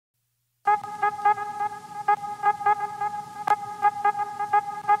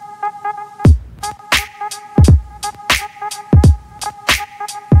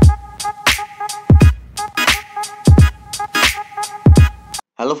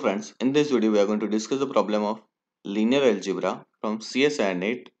friends, in this video we are going to discuss the problem of linear algebra from CSIR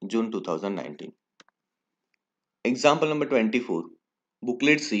NET June 2019. Example number 24.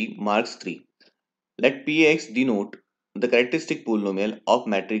 Booklet C marks 3. Let Px denote the characteristic polynomial of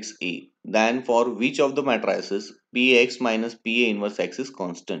matrix A, then for which of the matrices Px minus Pa inverse x is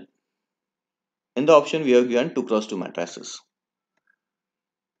constant. In the option we are given 2 cross 2 matrices.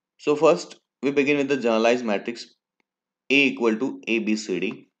 So first we begin with the generalized matrix A equal to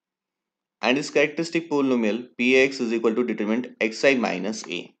ABCD. And its characteristic polynomial Px is equal to determinant xi minus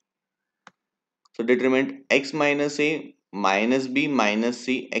a. So determinant x minus a minus b minus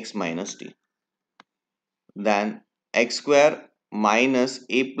c x minus d. Then x square minus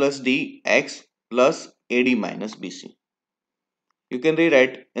a plus d x plus ad minus bc. You can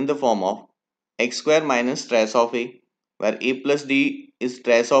rewrite in the form of x square minus trace of a, where a plus d is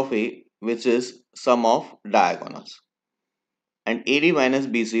trace of a, which is sum of diagonals. And ad minus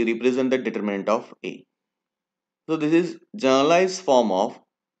bc represent the determinant of a. So this is generalized form of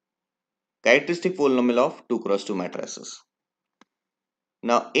characteristic polynomial of 2 cross 2 matrices.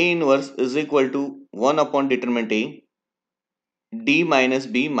 Now A inverse is equal to 1 upon determinant A, D minus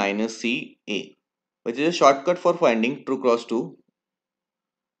B minus C A, which is a shortcut for finding 2 cross 2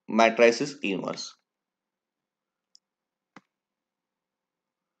 matrices inverse.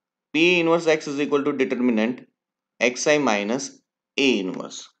 P inverse X is equal to determinant Xi minus A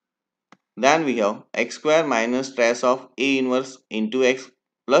inverse. Then we have X square minus trace of A inverse into X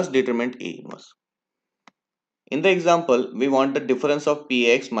plus determinant A inverse. In the example, we want the difference of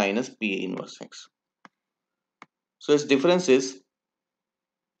Px minus Pa inverse X. So its difference is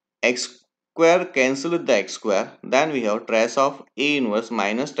x square cancel with the x square. Then we have trace of A inverse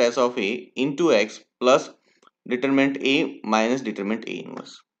minus trace of A into X plus determinant A minus determinant A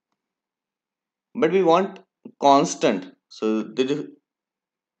inverse. But we want constant. So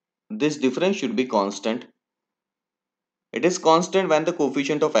this difference should be constant. It is constant when the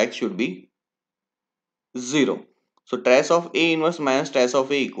coefficient of X should be 0. So trace of A inverse minus trace of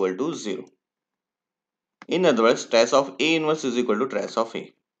A equal to 0. In other words, trace of A inverse is equal to trace of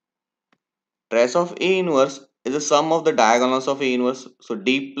A. Trace of A inverse is the sum of the diagonals of A inverse. So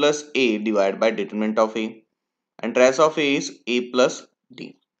D plus A divided by determinant of A. And trace of A is A plus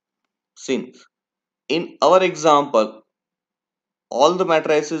D. Since in our example, all the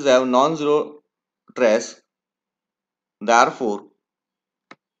matrices have non-zero trace, therefore,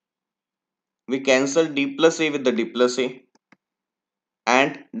 we cancel D plus A with the D plus A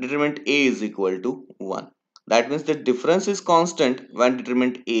and determinant A is equal to 1. That means the difference is constant when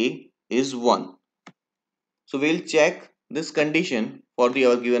determinant A is 1. So we'll check this condition for the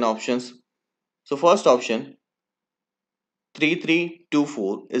our given options. So first option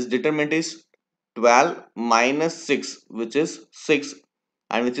 3324 is determinant is 12 minus 6, which is 6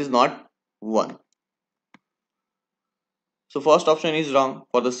 and which is not 1. So first option is wrong.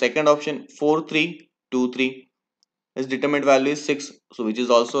 For the second option 4323 is determinant value is 6, so which is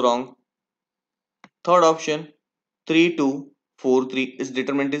also wrong. Third option 3243 is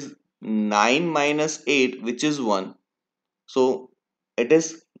determinant is 9 minus 8, which is 1. So it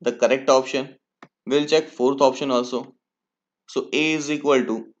is the correct option. We will check fourth option also. So A is equal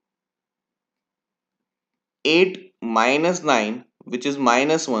to 8 minus 9, which is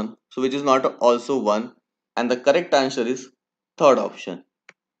minus 1, so which is not also 1, and the correct answer is third option.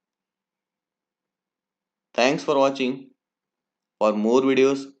 Thanks for watching. For more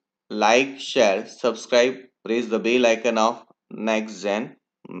videos, like, share, subscribe, press the bell icon of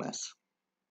NextGenMaths.